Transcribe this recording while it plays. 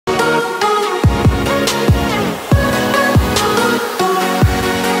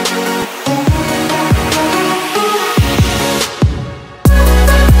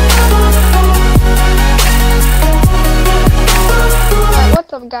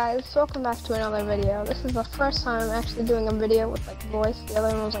guys, welcome back to another video. This is the first time I'm actually doing a video with like voice. The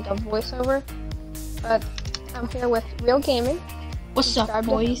other one was like a voiceover. But I'm here with Real Gaming. What's up,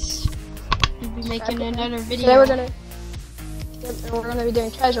 boys? We'll be making another video. Today we're gonna be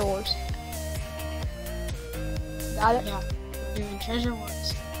doing Treasure Wars. Got it? Yeah, we're doing Treasure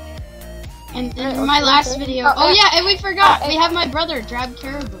Wars. And in Alright, my last video, oh yeah, and we forgot, we have my brother, Drab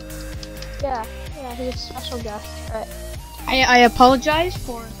Caribou. Yeah, he's a special guest. Alright. I apologize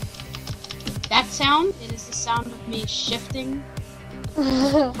for that sound. It is the sound of me shifting.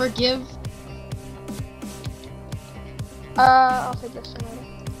 Forgive. I'll take this one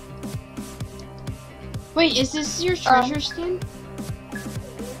later. Wait, is this your treasure skin?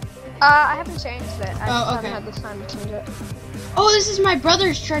 I haven't changed it. I just okay. haven't had the time to change it. Oh, this is my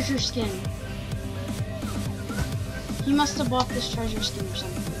brother's treasure skin. He must have bought this treasure skin or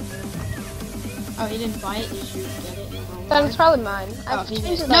something. Oh, he didn't buy it. Did you get it in a reward? Then it's probably mine. Oh,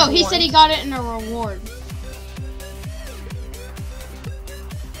 he said he got it in a reward.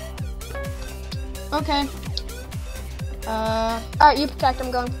 Okay. Alright, you protect. I'm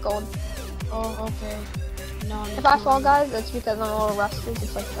going for gold. Oh, okay. No. If I fall, guys, it's because I'm a little rusty.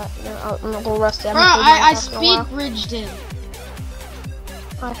 Just like that. You know, I'm a little rusty. Bro, I speed bridged in.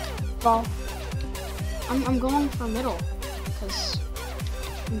 I fall. I'm going for middle because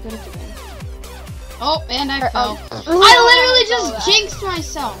I'm good at the game. Oh, and I fell. I literally just jinxed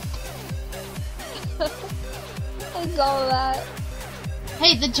myself. I saw that.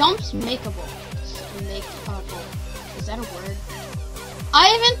 Hey, the jump's makeable. Makeable. Is that a word? I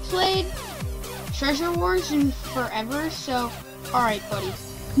haven't played Treasure Wars in forever, so alright, buddy.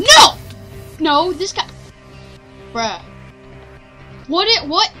 No! No, this guy. Bruh. What?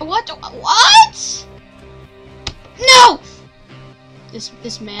 No!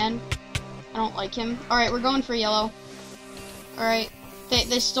 This man. I don't like him. Alright, we're going for yellow. Alright.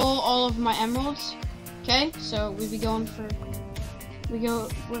 They stole all of my emeralds. Okay, so we'd be going for we're going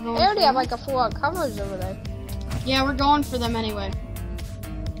They already have like a full on coverage over there. Yeah, we're going for them anyway.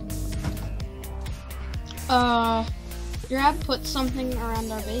 Drab, put something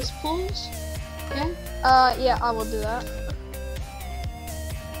around our base pools. Okay? Yeah, I will do that.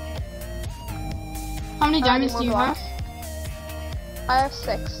 How many diamonds do you have? I have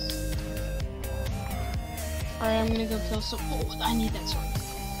 6. Alright, I'm gonna go kill some. Oh, I need that sword.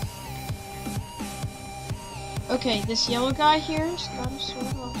 Okay, this yellow guy here's got a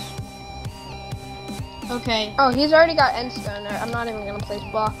sword lost. Okay. Oh, he's already got endstone. I'm not even gonna place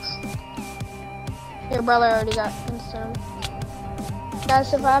blocks. Your brother already got endstone.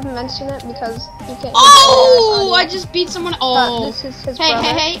 Guys, if I haven't mentioned it because you can't. Oh! I just beat someone. Oh. This is his hey, brother.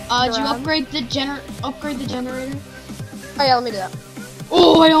 Hey! Did you upgrade the generator? Oh yeah, let me do that.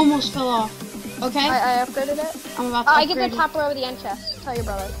 Oh, I almost fell off. Okay. I upgraded it. I'm about to I upgrade get the top row of the end chest. Tell your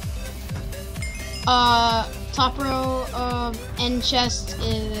brother. Top row of end chest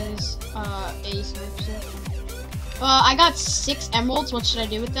is AAE SNIPESU. I got 6 emeralds. What should I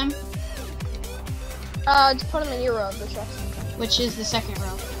do with them? Just put them in your row of the chest. Which is the second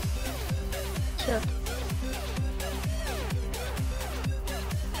row. Sure.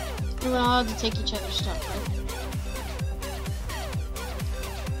 We're not allowed to take each other's stuff, right?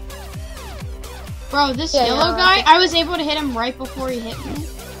 Bro, this yellow guy, I was able to hit him right before he hit me.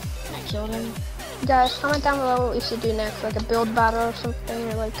 And I killed him. Guys, comment down below what we should do next, like a build battle or something,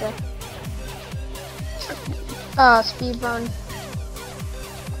 or like a speed run. You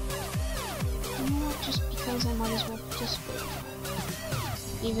know what, just because I might as well participate.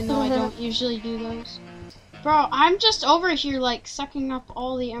 Even though I don't usually do those. Bro, I'm just over here like sucking up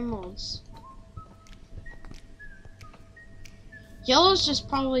all the emeralds. Yellow's just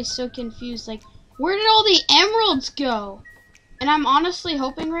probably so confused, like, where did all the emeralds go? And I'm honestly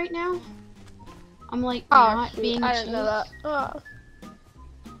hoping right now, I'm like not being I didn't know that.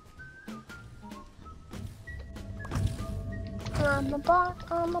 I'm a bot.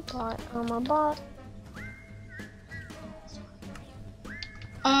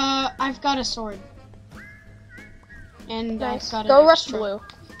 I've got a sword. And nice. I've got Go an rush extra. blue.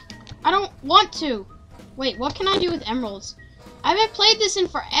 I don't want to. Wait, what can I do with emeralds? I haven't played this in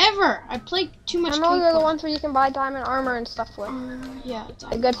forever. I played too much. Emeralds are the ones where you can buy diamond armor and stuff with. Yeah,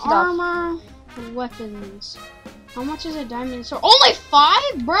 the good stuff. Armor, weapons. How much is a diamond sword? Only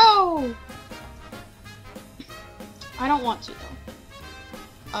 5, bro. I don't want to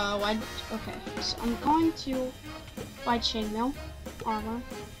though. Why? Okay, so I'm going to buy chainmail, armor.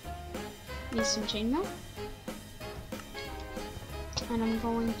 Need some chainmail, and I'm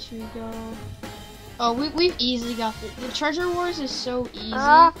going to go. Oh, we've easily got the Treasure Wars is so easy.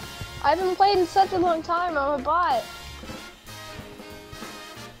 I haven't played in such a long time. I'm a bot.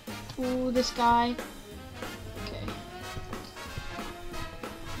 Ooh, this guy. Okay.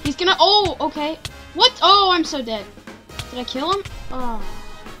 He's gonna. Oh, okay. What? Oh, I'm so dead. Did I kill him? Oh.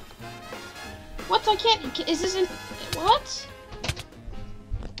 What? I can't. Is this in? What?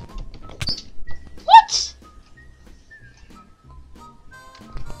 What?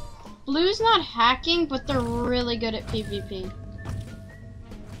 Blue's not hacking, but they're really good at PvP.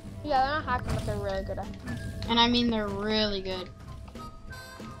 Yeah, they're not hacking, but they're really good at it. And I mean, they're really good.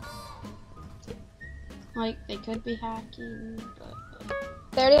 Like, they could be hacking, but...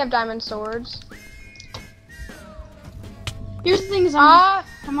 They already have diamond swords. Here's the thing is,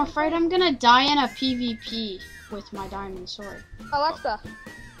 I'm afraid I'm gonna die in a PvP with my diamond sword. Alexa,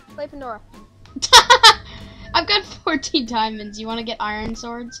 play Pandora. I've got 14 diamonds. You want to get iron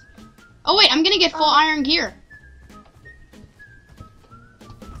swords? Oh wait, I'm gonna get full iron gear.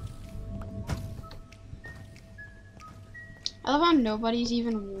 I love how nobody's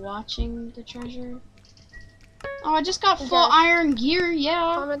even watching the treasure. Oh, I just got full iron gear,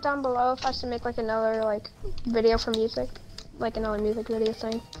 yeah. Comment down below if I should make like another like video for music. Like another music video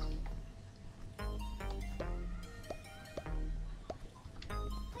thing.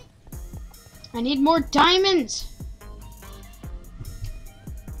 I need more diamonds.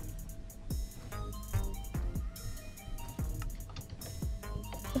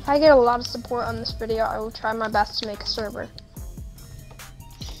 If I get a lot of support on this video, I will try my best to make a server.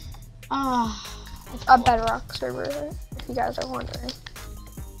 A Bedrock server, if you guys are wondering.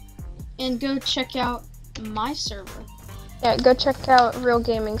 And go check out my server. Yeah, go check out Real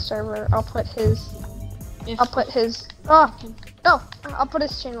Gaming server. I'll put his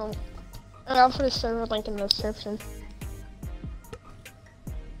channel. I'll put his server link in the description.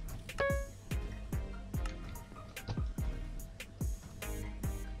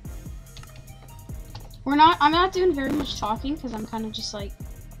 I'm not doing very much talking because I'm kind of just like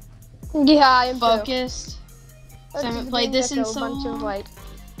I'm focused. So I haven't played this in so long. A bunch of like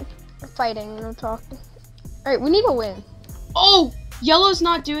fighting and talking. All right, we need a win. Oh, yellow's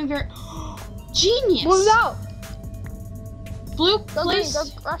not doing very. Genius. Blue's out. Blue, go please.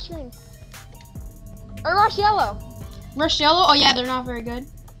 Green, go rush green. Or rush yellow. Rush yellow. Oh yeah, they're not very good.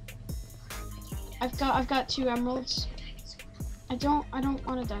 I've got 2 emeralds. I don't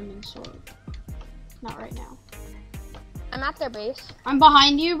want a diamond sword. Not right now. I'm at their base. I'm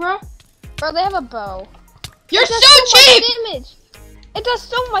behind you, bro. Bro, they have a bow. You're so cheap! Damage. It does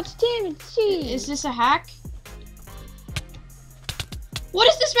so much damage. Jeez. Is this a hack? What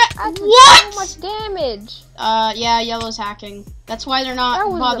is this map? That What? So much damage. Yeah, yellow's hacking. That's why they're not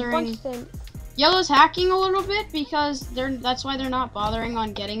bothering. Yellow's hacking a little bit because that's why they're not bothering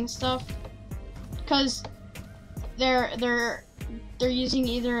on getting stuff. Because they're using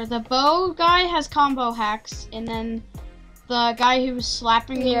either the bow guy has combo hacks, and then the guy who was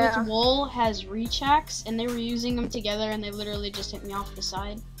slapping me with wool has reach hacks, and they were using them together, and they literally just hit me off the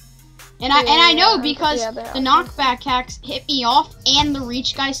side. And I know because the knockback hacks hit me off, and the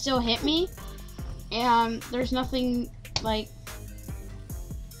reach guy still hit me. And there's nothing like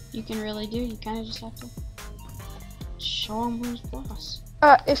you can really do. You kind of just have to show them who's boss.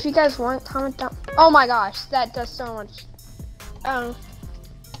 If you guys want, comment down. Oh my gosh, that does so much.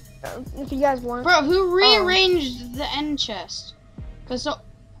 If you guys want. Bro, who rearranged the end chest? Cause so.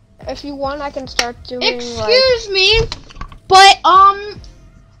 If you want, I can start doing. Excuse me, but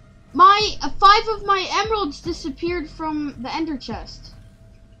my 5 of my emeralds disappeared from the ender chest.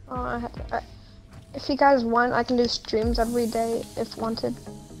 Oh, I have to. If you guys want, I can do streams every day if wanted.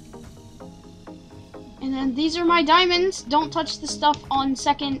 And then these are my diamonds. Don't touch the stuff on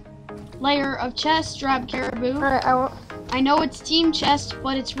second layer of chest, Drab Caribou. Alright, I won't. I know it's team chest,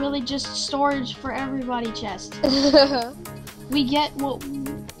 but it's really just storage for everybody chest. We get what...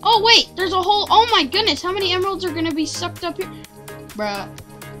 Oh wait, there's a whole... Oh my goodness, how many emeralds are gonna be sucked up here? Bruh,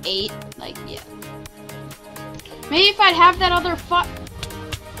 8, like, yeah. Maybe if I'd have that other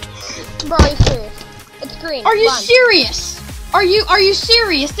Bro, are you serious? It's green. Are you serious? Are you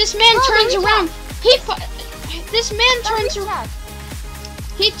serious? This man turns around. This man turns around.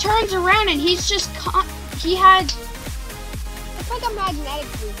 He turns around and he's just he had. It's like a magnetic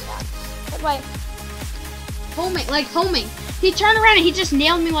blue tag. It's like homing. He turned around and he just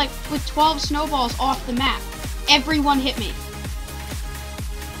nailed me like with 12 snowballs off the map. Everyone hit me.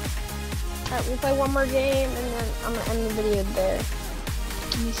 Alright, we'll play one more game and then I'm gonna end the video there.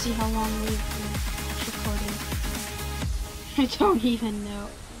 Let me see how long we've been recording. I don't even know.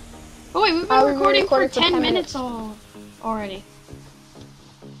 Oh wait, we've been recording for 10 minutes already.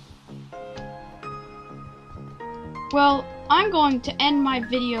 Well, I'm going to end my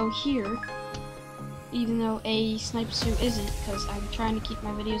video here. even though AAE SNIPESU isn't, because I'm trying to keep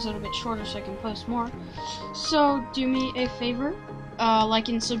my videos a little bit shorter so I can post more. So do me a favor, like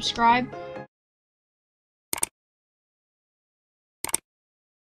and subscribe.